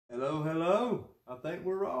Hello, hello. I think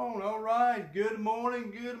we're on. All right. Good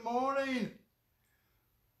morning, good morning.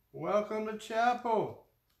 Welcome to chapel.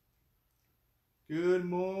 Good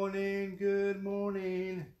morning, good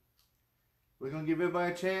morning. We're going to give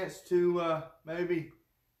everybody a chance to maybe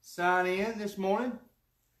sign in this morning.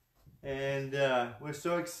 And we're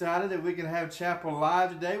so excited that we can have chapel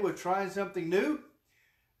live today. We're trying something new.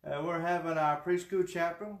 We're having our preschool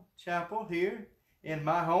chapel here in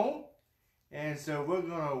my home. And so we're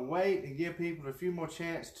going to wait and give people a few more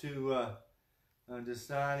chance to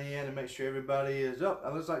sign in and make sure everybody is up.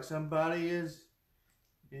 It looks like somebody is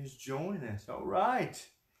joining us. All right.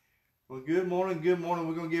 Well, good morning, good morning.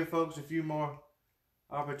 We're going to give folks a few more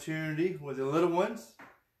opportunity with the little ones.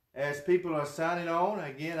 As people are signing on,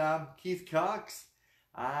 again, I'm Keith Cox.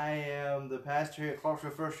 I am the pastor here at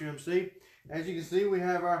Clarksville First UMC. As you can see, we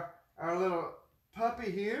have our little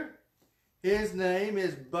puppy here. His name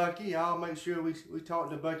is Bucky. I'll make sure we talk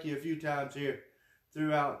to Bucky a few times here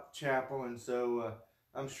throughout chapel, and so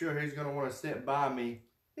I'm sure he's going to want to sit by me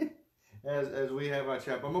as we have our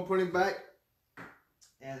chapel. I'm going to put him back,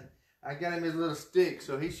 and I got him his little stick,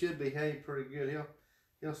 so he should behave pretty good.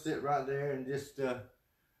 He'll sit right there and just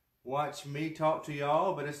watch me talk to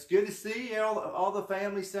y'all. But it's good to see all the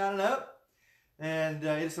family signing up, and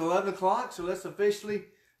it's 11 o'clock, so let's officially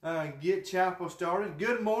get chapel started.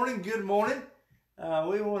 Good morning, good morning.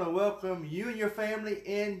 We want to welcome you and your family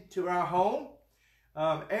into our home.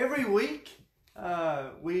 Every week,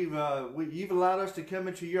 you've allowed us to come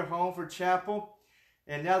into your home for chapel,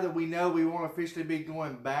 and now that we know we won't officially be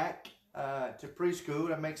going back to preschool,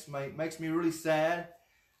 that makes me really sad.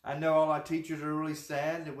 I know all our teachers are really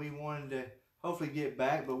sad that we wanted to hopefully get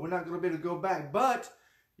back, but we're not going to be able to go back. But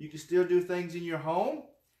you can still do things in your home.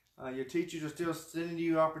 Your teachers are still sending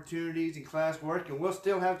you opportunities and classwork, and we'll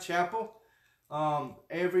still have chapel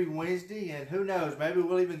every Wednesday. And who knows, maybe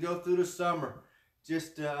we'll even go through the summer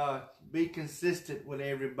just to be consistent with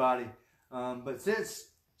everybody. But since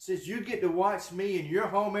you get to watch me in your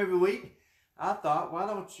home every week, I thought, why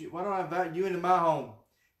don't I invite you into my home?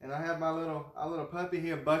 And I have my little puppy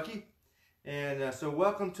here, Bucky. And so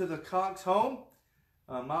welcome to the Cox home.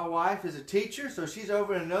 My wife is a teacher, so she's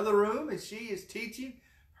over in another room, and she is teaching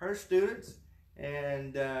her students,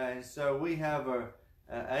 and so we have an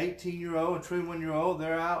 18-year-old and 21-year-old.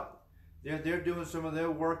 They're out. They're doing some of their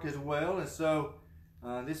work as well, and so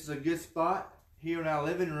this is a good spot here in our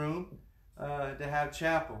living room to have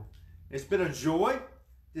chapel. It's been a joy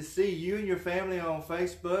to see you and your family on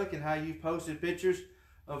Facebook and how you've posted pictures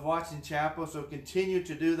of watching chapel. So continue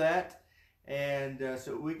to do that, and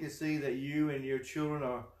so we can see that you and your children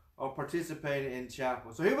are participating in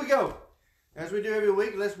chapel. So here we go. As we do every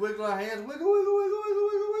week, let's wiggle our hands. Wiggle, wiggle, wiggle, wiggle,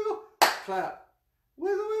 wiggle, wiggle. Clap.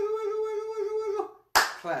 Wiggle, wiggle, wiggle, wiggle, wiggle, wiggle.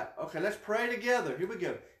 Clap. Okay, let's pray together. Here we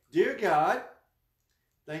go. Dear God,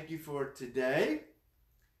 thank you for today.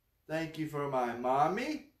 Thank you for my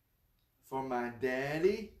mommy, for my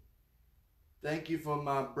daddy. Thank you for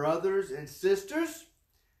my brothers and sisters.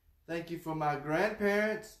 Thank you for my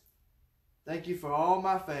grandparents. Thank you for all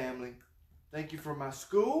my family. Thank you for my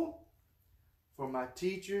school, for my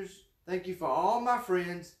teachers. Thank you for all my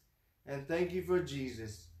friends, and thank you for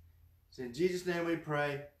Jesus. It's in Jesus' name we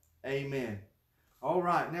pray. Amen. All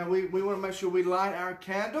right, now we want to make sure we light our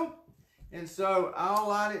candle, and so I'll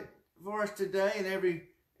light it for us today. And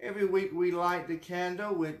every week we light the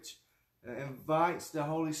candle, which invites the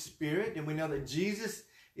Holy Spirit, and we know that Jesus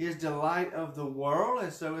is the light of the world,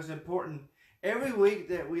 and so it's important every week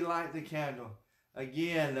that we light the candle.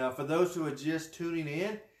 Again, for those who are just tuning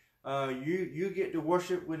in, you get to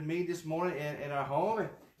worship with me this morning in our home. And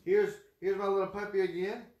here's my little puppy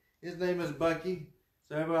again. His name is Bucky.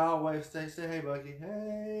 So everybody always say hey, Bucky.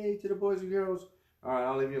 Hey to the boys and girls. All right,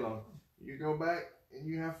 I'll leave you alone. You go back and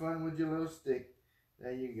you have fun with your little stick.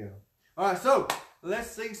 There you go. All right, so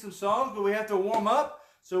let's sing some songs, but we have to warm up.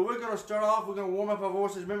 So we're going to start off. We're going to warm up our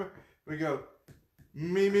voices. Remember, we go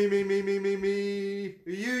me, me, me, me, me, me, me.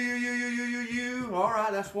 You. All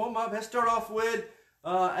right, let's warm up. Let's start off with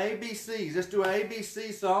ABCs. Let's do an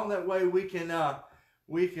ABC song. That way we can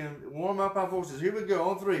warm up our voices. Here we go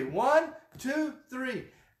on three. 1, 2, 3.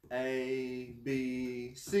 A,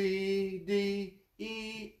 B, C, D,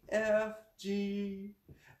 E, F, G,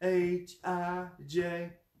 H, I,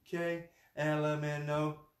 J, K, L, M, N,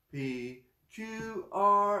 O, P, Q,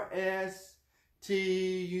 R, S,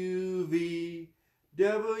 T, U, V,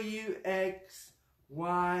 W, X,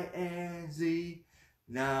 Y, and Z.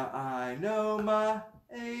 Now I know my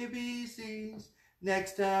ABCs.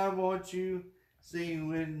 Next time, won't you sing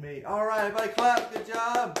with me? All right, everybody clap. Good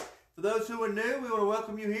job. For those who are new, we want to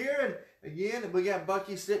welcome you here. And again, we got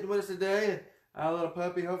Bucky sitting with us today. our little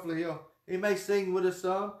puppy. Hopefully he may sing with us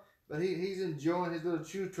some, but he's enjoying his little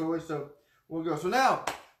chew toy, so we'll go. So now,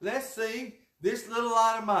 let's sing This Little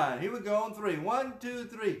Light of Mine. Here we go on 3. 1, 2,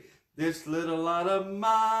 3. This little light of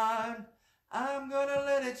mine, I'm gonna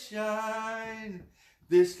let it shine.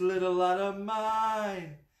 This little light of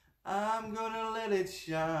mine, I'm gonna let it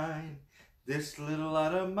shine. This little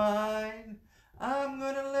light of mine, I'm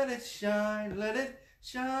gonna let it shine. Let it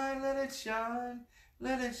shine, let it shine,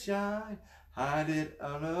 let it shine. Hide it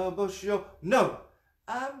under a bushel. No,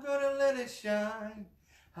 I'm gonna let it shine.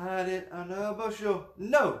 Hide it under a bushel.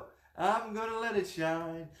 No, I'm gonna let it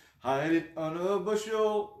shine. Hide it under a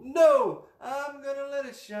bushel. No, I'm gonna let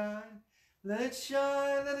it shine. Let it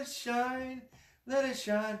shine, let it shine, let it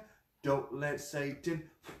shine. Don't let Satan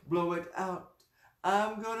blow it out.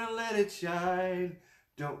 I'm gonna let it shine.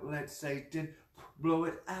 Don't let Satan blow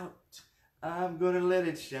it out. I'm gonna let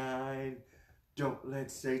it shine. Don't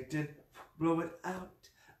let Satan blow it out.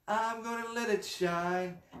 I'm gonna let it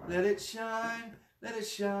shine. Let it shine, let it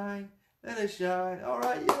shine, let it shine. All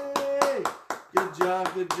right, yay! Good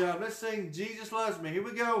job, good job. Let's sing Jesus Loves Me. Here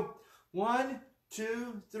we go. 1,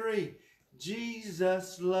 2, 3.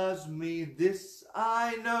 Jesus loves me, this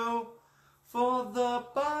I know, for the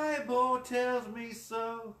Bible tells me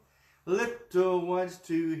so. Little ones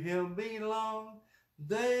to him belong.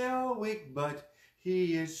 They are weak, but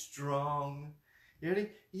he is strong. Ready?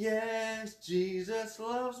 Yes, Jesus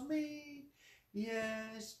loves me.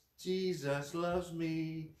 Yes, Jesus loves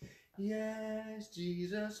me. Yes,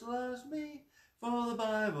 Jesus loves me, for the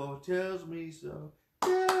Bible tells me so.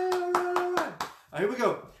 Yeah, all right, all right. Here we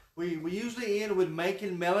go. We usually end with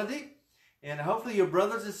making melody. And hopefully your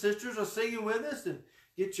brothers and sisters are singing with us. And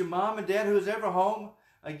get your mom and dad who's ever home.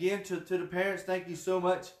 Again, to the parents, thank you so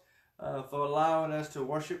much for allowing us to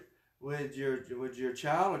worship with your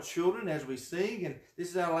child or children as we sing. And this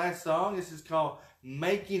is our last song. This is called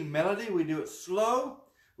Making Melody. We do it slow.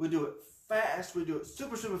 We do it fast. We do it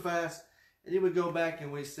super, super fast. And then we go back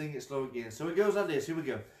and we sing it slow again. So it goes like this. Here we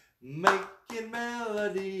go. Making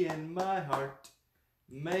melody in my heart.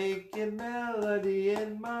 Making melody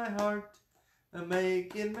in my heart.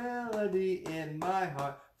 Making melody in my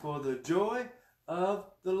heart for the joy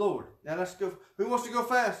of the Lord. Now let's go. Who wants to go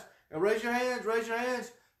fast? Now raise your hands. Raise your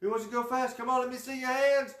hands. Who wants to go fast? Come on, let me see your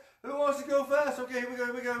hands. Who wants to go fast? Okay, here we go.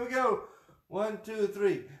 Here we go. Here we go. 1, 2,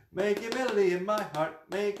 3. Making melody in my heart.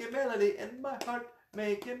 Making melody in my heart.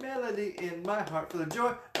 Making melody in my heart for the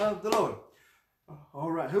joy of the Lord.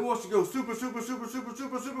 All right. Who wants to go super, super, super, super,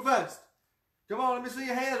 super, super fast? Come on, let me see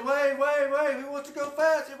your hands. Wave, wave, wave. Who wants to go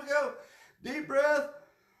fast? Here we go. Deep breath.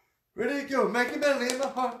 Ready to go. Make a melody in my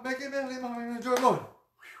heart. Make a melody in my heart. Enjoy the Lord.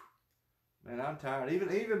 Whew. Man, I'm tired.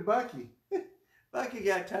 Even Bucky. Bucky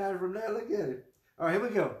got tired from that. Look at it. All right, here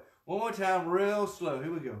we go. One more time, real slow.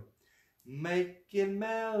 Here we go. Making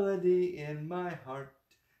melody in my heart.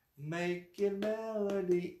 Making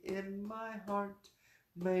melody in my heart.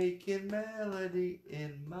 Making melody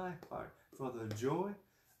in my heart for the joy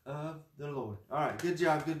of the Lord. All right, good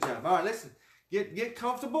job, good job. All right, listen, get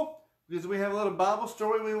comfortable because we have a little Bible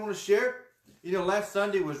story we want to share. You know, last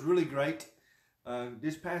Sunday was really great.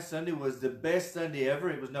 This past Sunday was the best Sunday ever.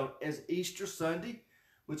 It was known as Easter Sunday,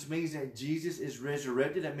 which means that Jesus is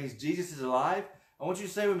resurrected. That means Jesus is alive. I want you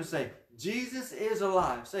to say with me, say, Jesus is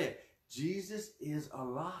alive. Say it. Jesus is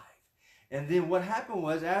alive. And then what happened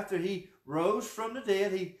was after he rose from the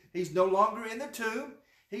dead, he's no longer in the tomb.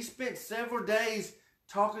 He spent several days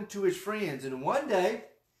talking to his friends. And one day,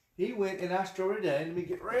 he went, in our story today, let me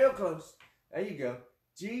get real close. There you go.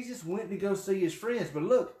 Jesus went to go see his friends. But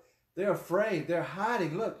look, they're afraid. They're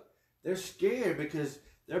hiding. Look, they're scared because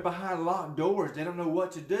they're behind locked doors. They don't know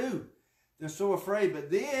what to do. They're so afraid.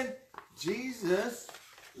 But then Jesus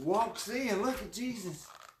walks in. Look at Jesus.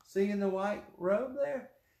 See in the white robe there?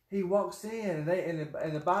 He walks in.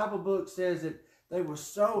 And the Bible book says that they were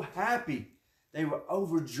so happy. They were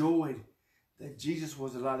overjoyed that Jesus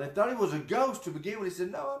was alive. They thought he was a ghost to begin with. He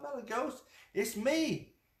said, no, I'm not a ghost. It's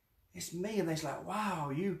me. It's me. And they're like,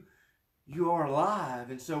 wow, you are alive.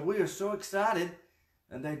 And so we are so excited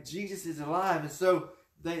and that Jesus is alive. And so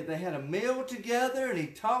they had a meal together and he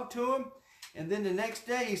talked to them. And then the next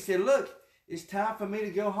day he said, look, it's time for me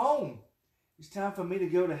to go home. It's time for me to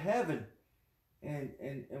go to heaven.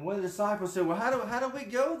 And one of the disciples said, well, how do we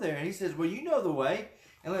go there? And he says, well, you know the way.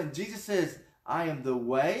 And then Jesus says, I am the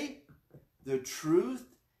way, the truth,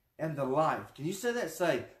 and the life. Can you say that?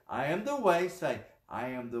 Say, I am the way. Say, I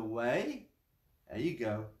am the way. There you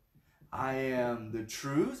go. I am the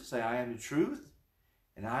truth. Say, I am the truth.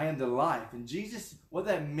 And I am the life. And Jesus, what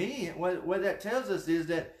that means, what that tells us is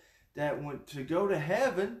that when to go to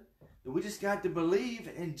heaven, that we just got to believe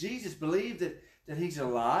in Jesus, believe that he's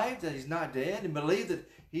alive, that he's not dead, and believe that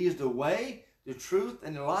he is the way, the truth,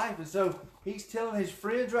 and the life. And so he's telling his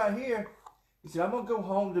friends right here, he said, I'm going to go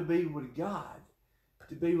home to be with God,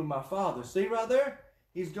 to be with my Father. See right there?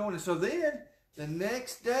 He's going. And so then, the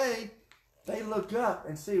next day, they look up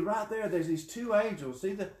and see right there, there's these two angels.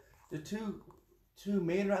 See the two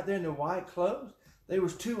men right there in the white clothes? There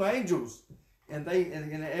was two angels. And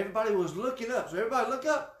everybody was looking up. So everybody look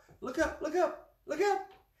up, look up, look up, look up.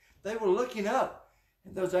 They were looking up.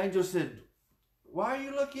 And those angels said, why are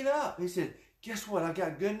you looking up? He said, guess what? I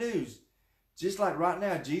got good news. Just like right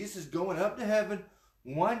now, Jesus is going up to heaven.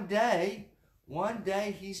 One day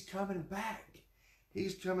he's coming back.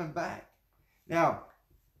 He's coming back. Now,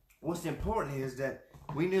 what's important is that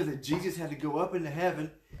we knew that Jesus had to go up into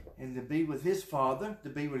heaven and to be with his Father, to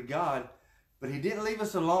be with God. But he didn't leave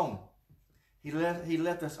us alone. He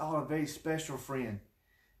left us all a very special friend.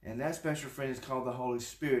 And that special friend is called the Holy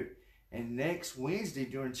Spirit. And next Wednesday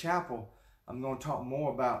during chapel, I'm going to talk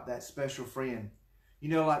more about that special friend. You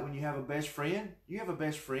know, like when you have a best friend, you have a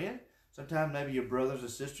best friend. Sometimes maybe your brothers or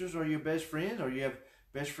sisters are your best friends, or you have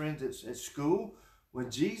best friends at school. Well,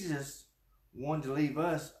 Jesus wanted to leave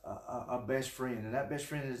us a best friend. And that best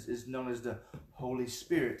friend is known as the Holy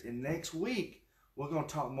Spirit. And next week, we're going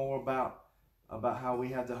to talk more about how we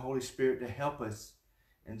have the Holy Spirit to help us,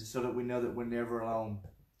 and so that we know that we're never alone.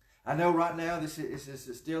 I know right now this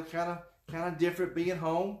is still kind of different being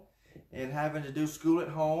home and having to do school at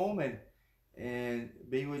home and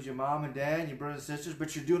be with your mom and dad and your brothers and sisters,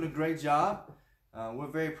 but you're doing a great job.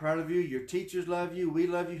 We're very proud of you. Your teachers love you. We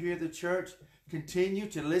love you here at the church. Continue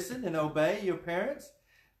to listen and obey your parents.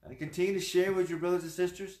 Continue to share with your brothers and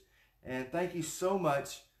sisters. And thank you so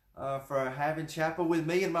much for having chapel with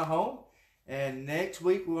me in my home. And next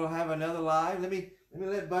week we'll have another live. Let me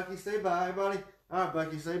let Bucky say bye, everybody. All right,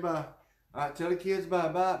 Bucky, say bye. All right, tell the kids bye.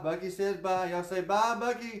 Bye. Bucky says bye. Y'all say bye,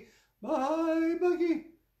 Bucky. Bye, Bucky.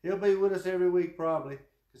 He'll be with us every week probably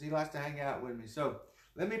because he likes to hang out with me. So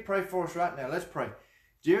let me pray for us right now. Let's pray.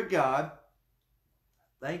 Dear God,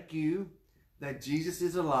 thank you that Jesus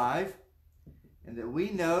is alive and that we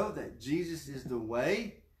know that Jesus is the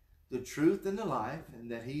way, the truth, and the life,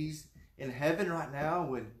 and that he's in heaven right now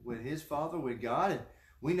with his Father, with God. And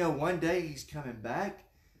we know one day he's coming back,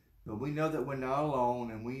 but we know that we're not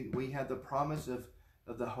alone, and we have the promise of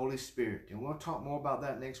the Holy Spirit. And we'll talk more about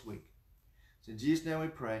that next week. So in Jesus' name we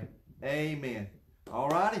pray. Amen. All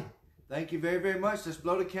righty. Thank you very, very much. Let's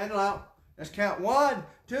blow the candle out. Let's count 1,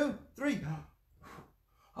 2, 3.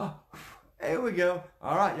 There we go.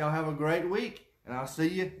 All right, y'all have a great week, and I'll see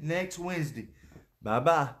you next Wednesday.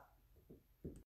 Bye-bye.